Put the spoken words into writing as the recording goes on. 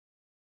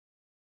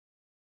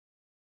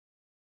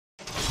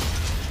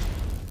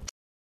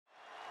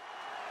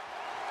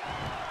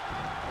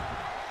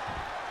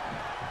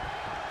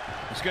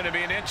it's going to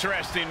be an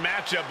interesting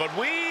matchup, but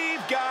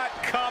we've got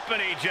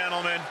company,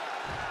 gentlemen.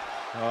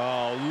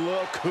 Oh,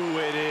 look who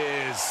it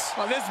is.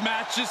 Oh, this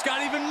match just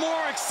got even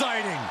more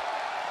exciting.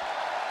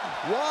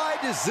 Why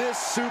does this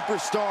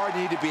superstar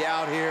need to be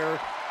out here?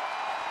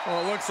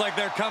 Well, it looks like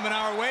they're coming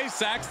our way,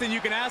 Saxton. You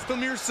can ask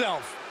them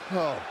yourself.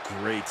 Oh,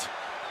 great.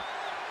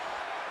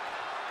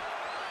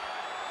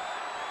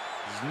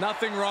 There's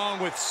nothing wrong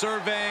with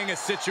surveying a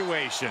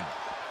situation.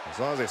 As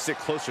long as they sit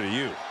closer to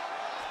you.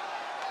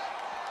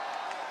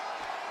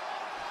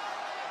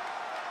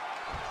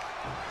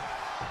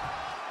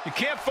 You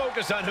can't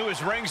focus on who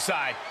is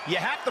ringside. You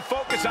have to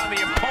focus on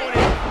the opponent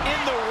in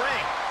the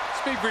ring.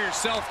 Speak for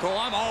yourself, Cole.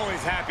 I'm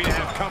always happy to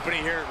have company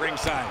here at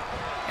ringside.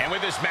 And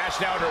with this match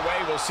now underway,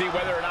 we'll see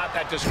whether or not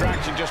that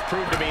distraction just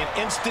proved to be an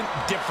instant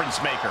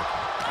difference maker.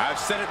 I've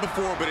said it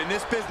before, but in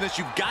this business,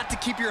 you've got to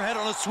keep your head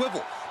on a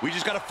swivel. We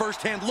just got a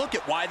first-hand look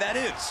at why that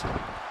is.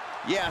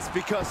 Yes,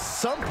 because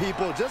some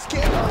people just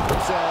can't help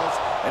themselves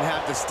and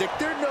have to stick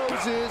their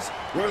noses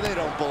where they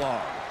don't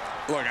belong.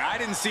 Look, I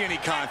didn't see any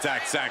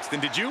contact,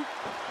 Saxton. Did you?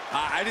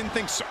 I didn't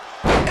think so.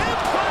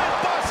 Implant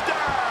Buster!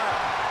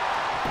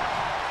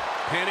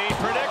 Penny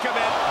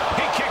predicament.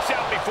 He kicks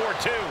out before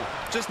two.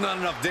 Just not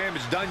enough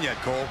damage done yet,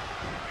 Cole.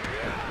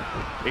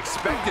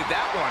 Expected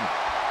that one.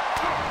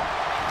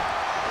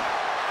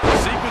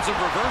 Sequence of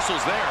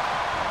reversals there.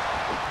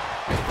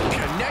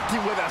 Connecting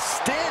with a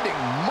standing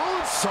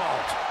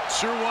moonsault.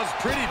 Sure was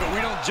pretty, but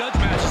we don't judge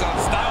matches on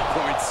style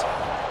points.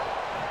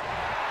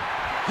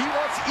 He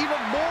wants even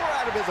more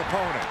out of his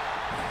opponent.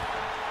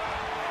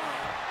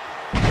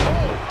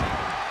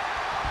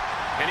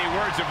 Any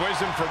words of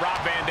wisdom for Rob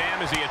Van Dam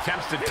as he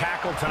attempts to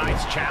tackle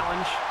tonight's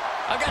challenge?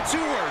 I've got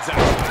two words,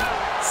 actually.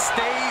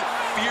 Stay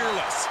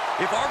fearless.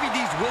 If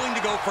RVD's willing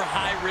to go for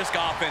high-risk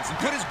offense and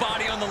put his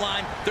body on the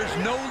line, there's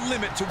no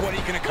limit to what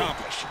he can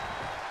accomplish.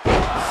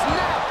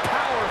 Snap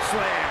power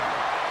slam.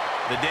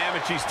 The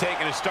damage he's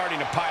taken is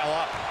starting to pile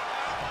up.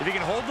 If he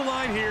can hold the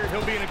line here,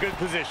 he'll be in a good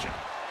position.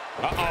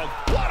 Uh-oh.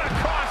 What a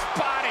cross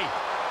body!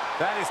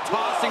 That is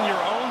tossing your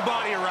own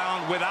body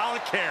around without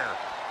a care.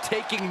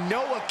 Taking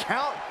no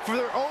account for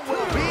their own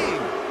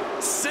well-being.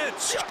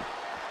 Cinched.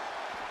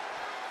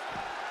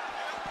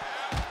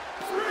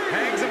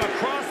 Hangs him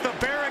across the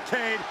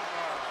barricade.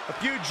 A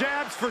few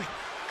jabs for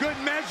good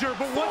measure,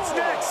 but what's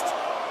next?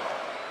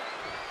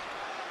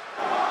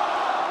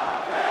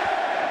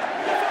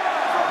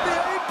 From the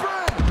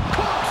apron.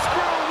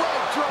 Corkscrew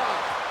leg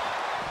drop.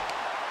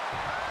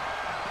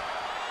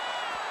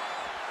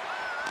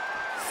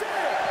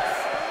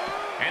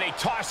 And he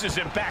tosses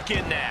him back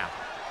in now.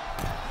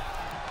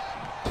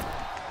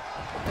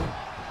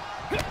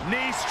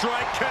 Knee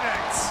strike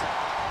connects.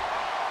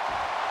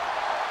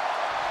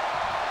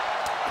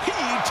 He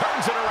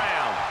turns it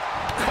around.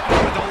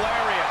 Caught with the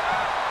lariat.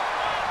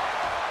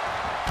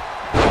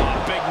 Oh,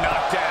 big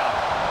knockdown.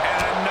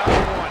 And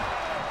another one.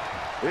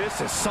 This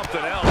is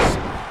something else.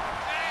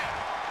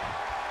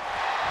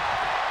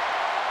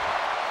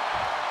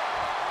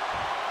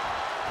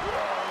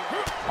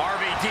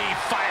 RVD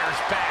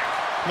fires back.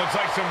 Looks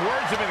like some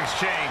words have been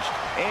exchanged.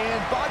 And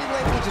body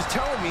language is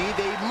telling me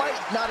they might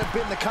not have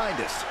been the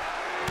kindest.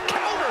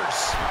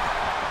 Counters.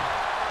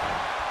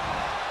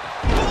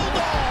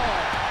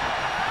 Bulldog.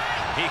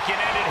 He can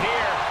end it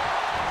here.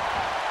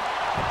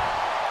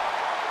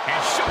 And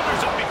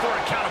shoulders up before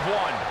a count of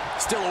one.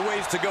 Still a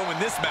ways to go in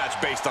this match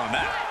based on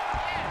that.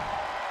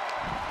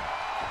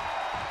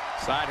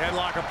 Side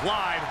headlock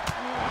applied.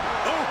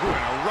 Oh,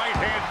 and a right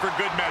hand for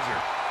good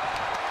measure.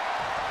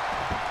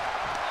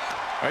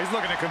 Oh, he's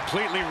looking to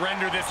completely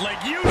render this leg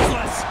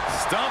useless.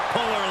 Stump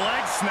puller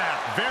leg snap.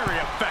 Very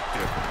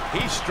effective.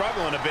 He's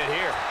struggling a bit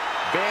here.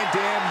 Van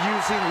Dam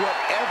using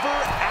whatever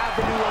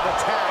avenue of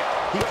attack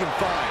he can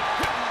find.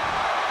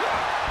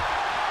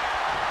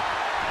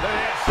 Look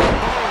at this.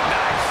 Oh,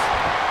 nice.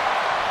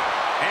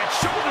 And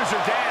shoulders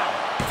are down.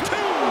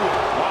 Two.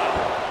 Wow.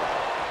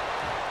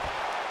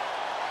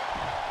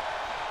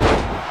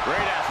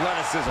 Great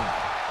athleticism.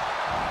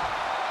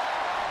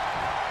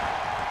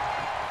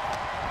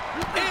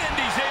 And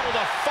he's able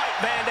to fight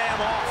Van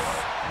Dam off.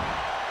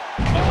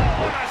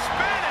 Oh, and a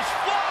Spanish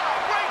fly.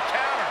 Great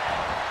counter.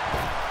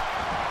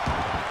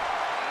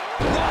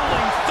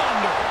 Rolling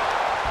thunder.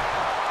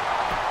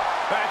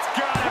 That's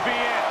gotta be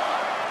it.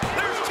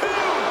 There's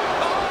two.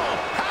 Oh,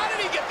 how did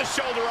he get the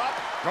shoulder up?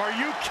 Are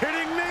you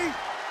kidding me?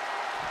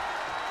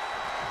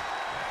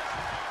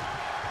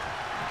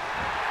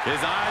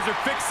 His eyes are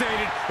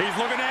fixated. He's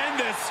looking to end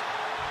this.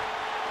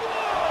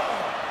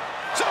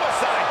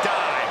 Suicide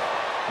dive.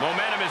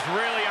 Momentum is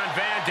really on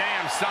Van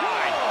Dam's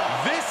side.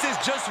 This is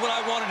just what I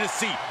wanted to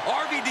see.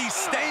 RVD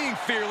staying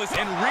fearless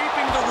and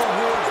reaping the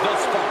rewards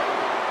thus far.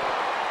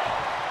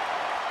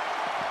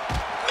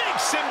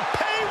 Makes him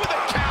pay with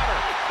a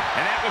counter.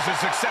 And that was a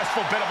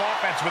successful bit of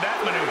offense with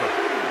that maneuver.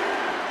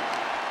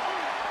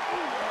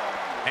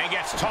 And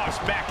gets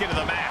tossed back into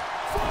the mat.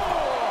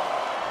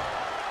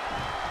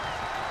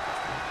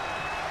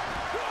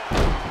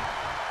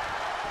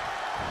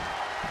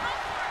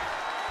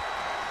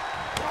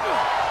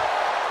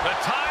 The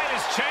tide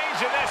has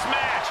changed in this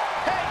match.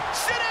 Hey,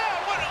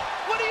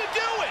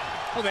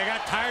 Oh, they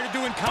got tired of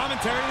doing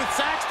commentary with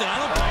Saxton.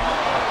 I don't blame them.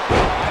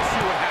 I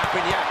see what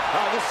happened, yeah.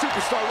 This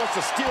superstar wants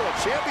to steal a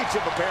championship,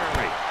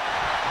 apparently.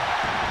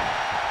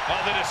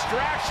 Well, the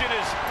distraction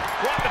has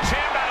brought the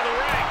champ out of the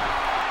ring.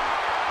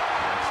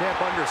 Champ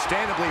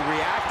understandably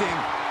reacting.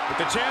 But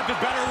the champ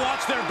had better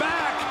watch their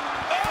back.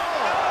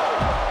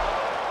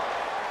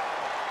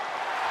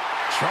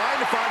 Trying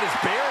to find his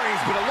bearings,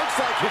 but it looks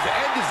like his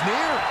end is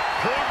near.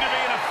 Proved to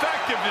be an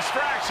effective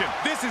distraction.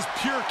 This is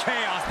pure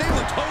chaos. They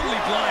were totally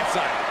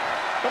blindsided.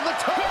 From the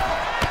top.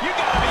 You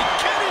gotta be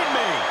kidding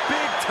me.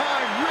 Big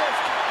time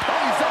risk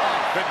pays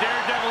off. The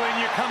daredevil in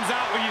you comes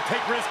out when you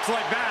take risks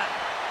like that.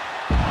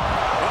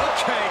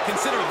 Okay,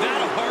 consider that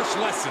a harsh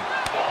lesson.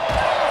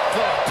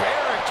 The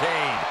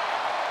barricade.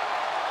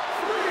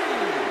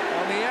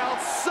 On the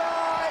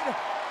outside.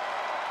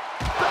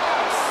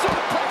 Back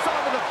suplex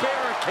onto the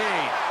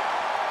barricade.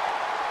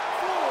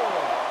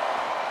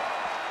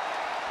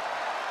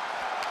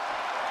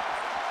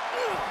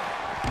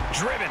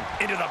 Driven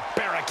into the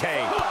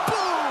barricade.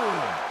 Boom!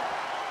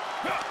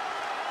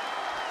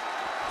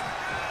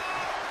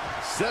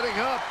 Setting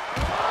up.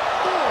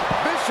 Oh,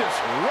 vicious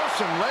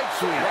Russian leg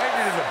sweep. Right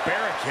into the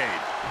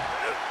barricade.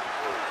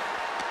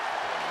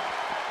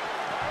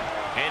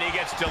 And he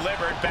gets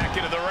delivered back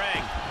into the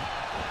ring.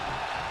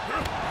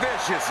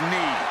 Vicious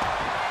knee.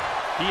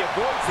 He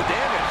avoids the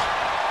damage.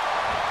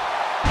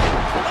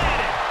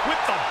 Planted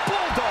with the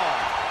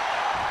bulldog.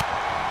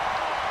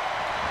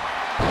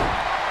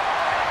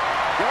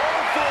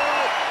 Going for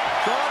it.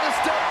 Trying to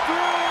step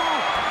through.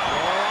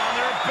 Roll on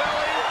their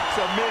belly.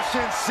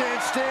 Submission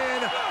cinched in.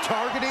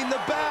 Targeting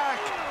the back.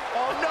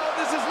 Oh no,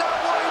 this is not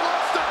where he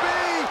wants to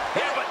be.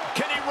 Yeah, but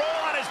can he roll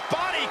on his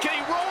body? Can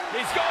he roll?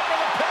 He's going for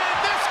the pin.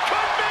 This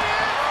could be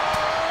it.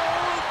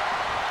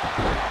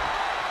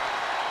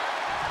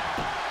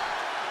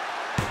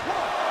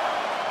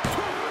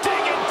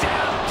 Digging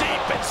down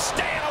deep and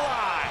staying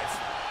alive.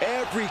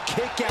 Every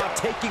kick out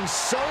taking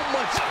so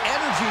much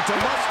energy to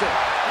muster.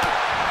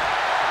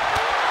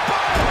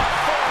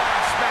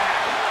 Forearm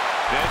smack.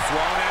 This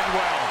won't end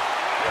well.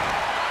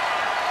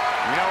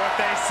 You know what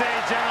they say,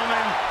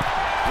 gentlemen?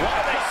 What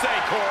do they say,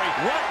 Corey?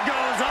 What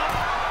goes up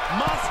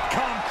must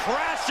come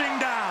crashing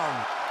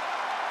down.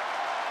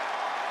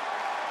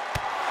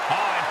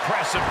 Oh,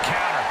 impressive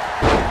counter.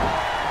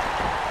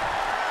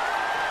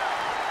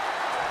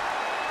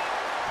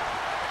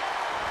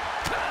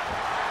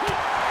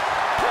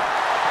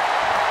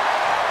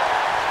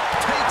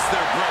 Takes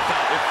their breath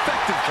out.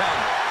 Effective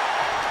counter.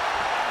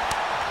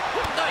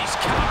 Nice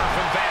counter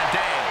from Van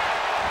Dam.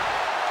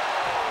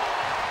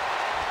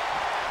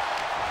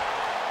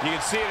 You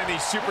can see it in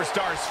these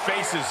superstars'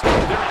 faces.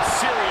 They're in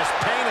serious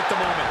pain at the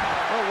moment.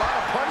 Well, a lot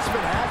of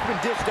punishment has been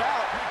dished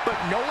out, but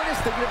no one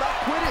is thinking about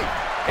quitting.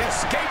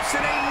 Escapes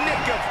in a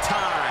nick of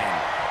time.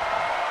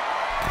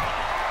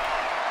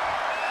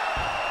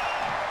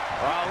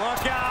 Oh,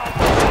 look out.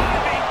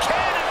 Diving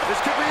cannon.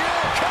 This could be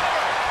it.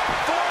 Cover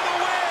for the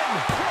win.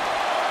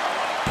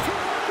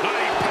 Oh,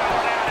 he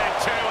powered out at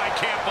two. I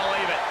can't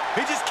believe it.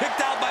 He just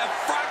kicked out by a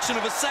fraction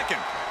of a second.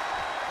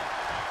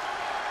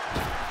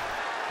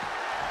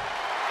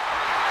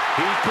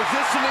 He's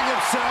positioning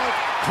himself,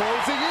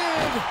 closing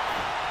in.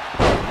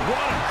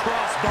 What a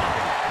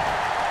crossbody.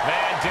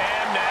 Van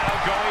Dam now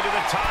going to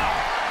the top.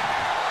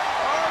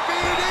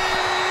 RVD!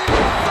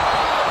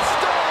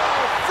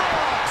 Five-star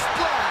frog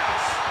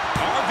splash!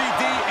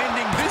 RVD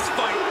ending this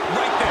fight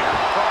right there.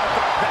 Oh, I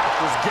thought that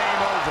was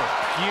game over.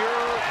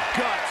 Pure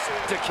guts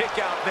to kick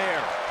out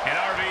there. And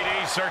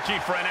RVD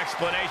searching for an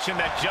explanation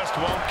that just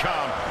won't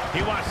come. He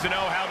wants to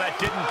know how that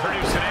didn't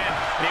produce an end,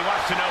 and he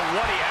wants to know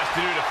what he has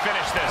to do to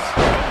finish this.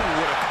 Oh,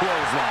 what a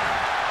clothesline.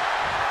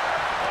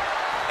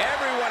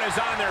 Everyone is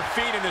on their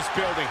feet in this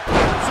building.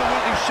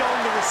 Absolutely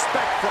showing the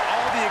respect for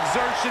all the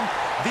exertion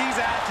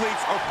these athletes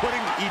are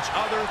putting each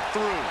other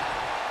through.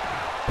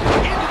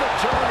 Into the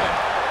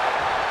German.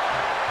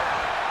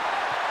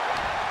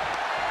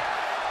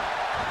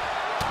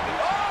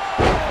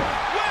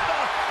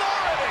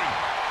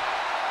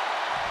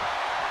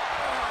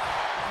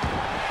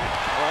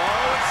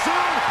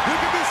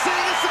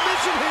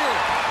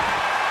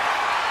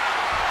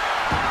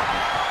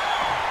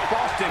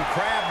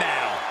 Crab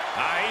now.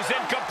 He's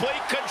in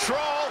complete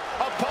control.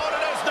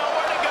 Opponent has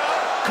nowhere to go.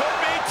 Could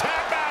be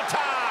tap out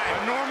time.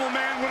 A normal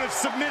man would have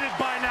submitted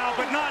by now,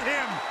 but not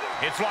him.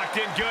 It's locked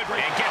in good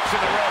and gets to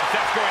the ropes.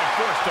 That's going to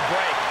force the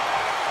break.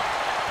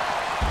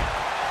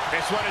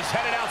 This one is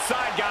headed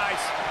outside,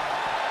 guys.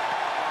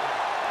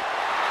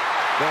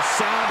 The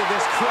sound of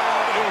this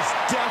crowd is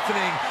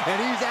deafening, and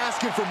he's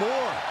asking for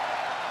more.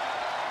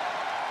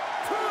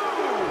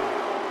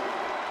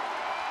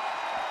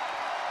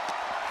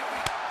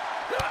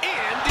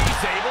 And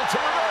he's able to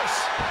reverse.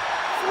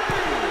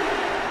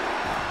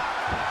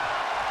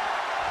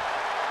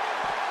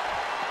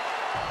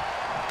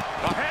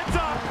 A heads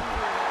up.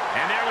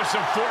 And there was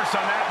some force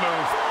on that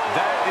move.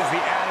 That is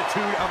the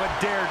attitude of a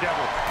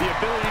daredevil. The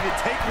ability to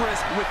take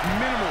risk with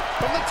minimal.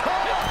 From the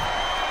top.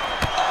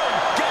 Oh,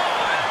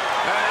 God.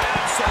 An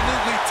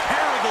absolutely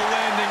terrible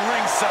landing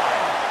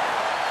ringside.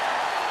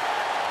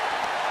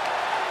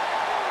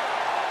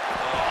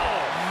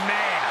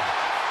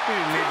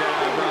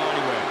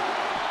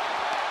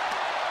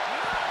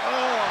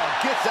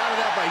 gets out of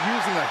that by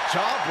using a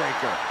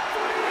jawbreaker.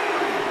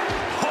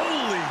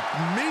 Holy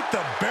meet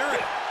the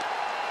Barrett.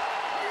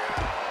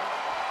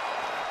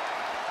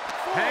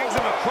 Hangs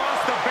him across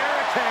the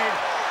barricade.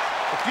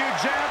 A few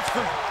jabs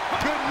for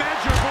good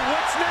measure, but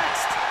what's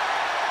next?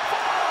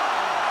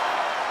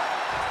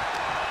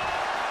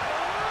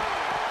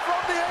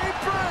 From the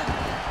apron.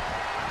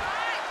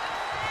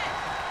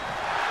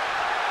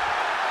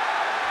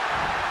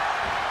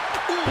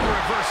 Ooh,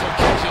 reversal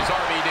catches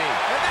RVD.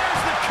 And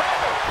there's the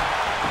cover.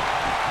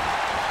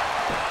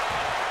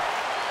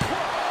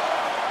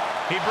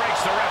 He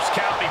breaks the ref's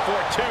count before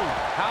 2.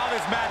 How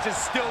this match is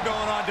still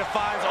going on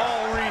defies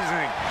all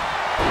reasoning.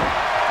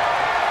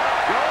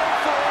 Going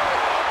for it.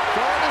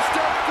 Trying to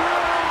step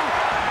through.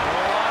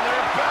 Oh, on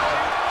their belly.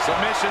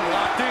 Submission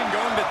locked in,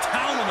 going to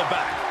town on the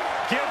back.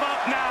 Give up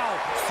now.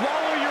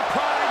 Swallow your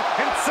pride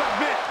and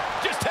submit.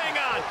 Just hang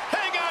on.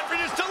 Hang on for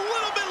just a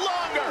little bit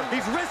longer.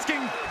 He's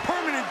risking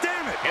permanent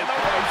damage. And the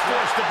rope's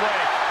forced to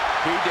break.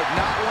 He did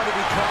not want to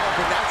be caught up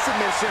in that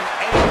submission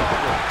any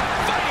longer.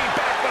 Fighting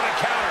back with a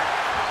counter.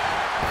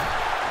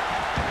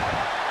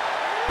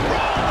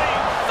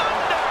 Rolling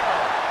thunder.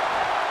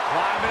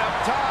 Climbing up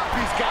top.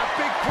 He's got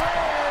big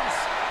plans.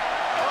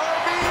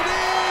 RVD.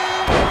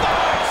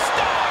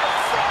 5-star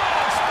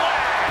frog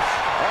splash.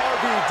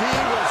 RVD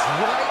was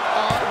right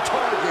on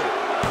target.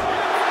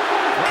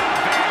 Rob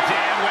Van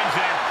Dam wins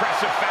in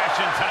impressive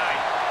fashion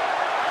tonight.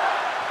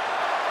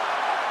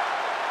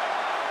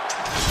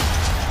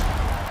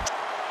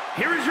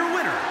 Here is your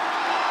winner,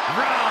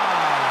 Rob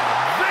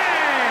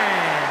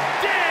Van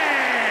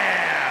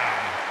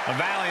Dam. A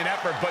valiant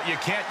effort, but you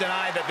can't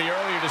deny that the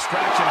earlier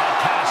distraction had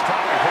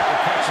catastrophic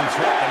repercussions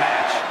throughout the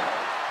match.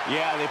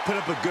 Yeah, they put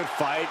up a good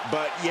fight,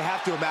 but you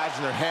have to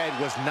imagine their head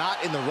was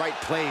not in the right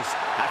place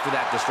after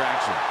that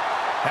distraction.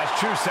 That's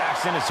true,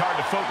 Saxton. It's hard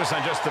to focus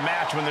on just the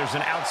match when there's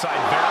an outside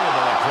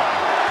variable at play.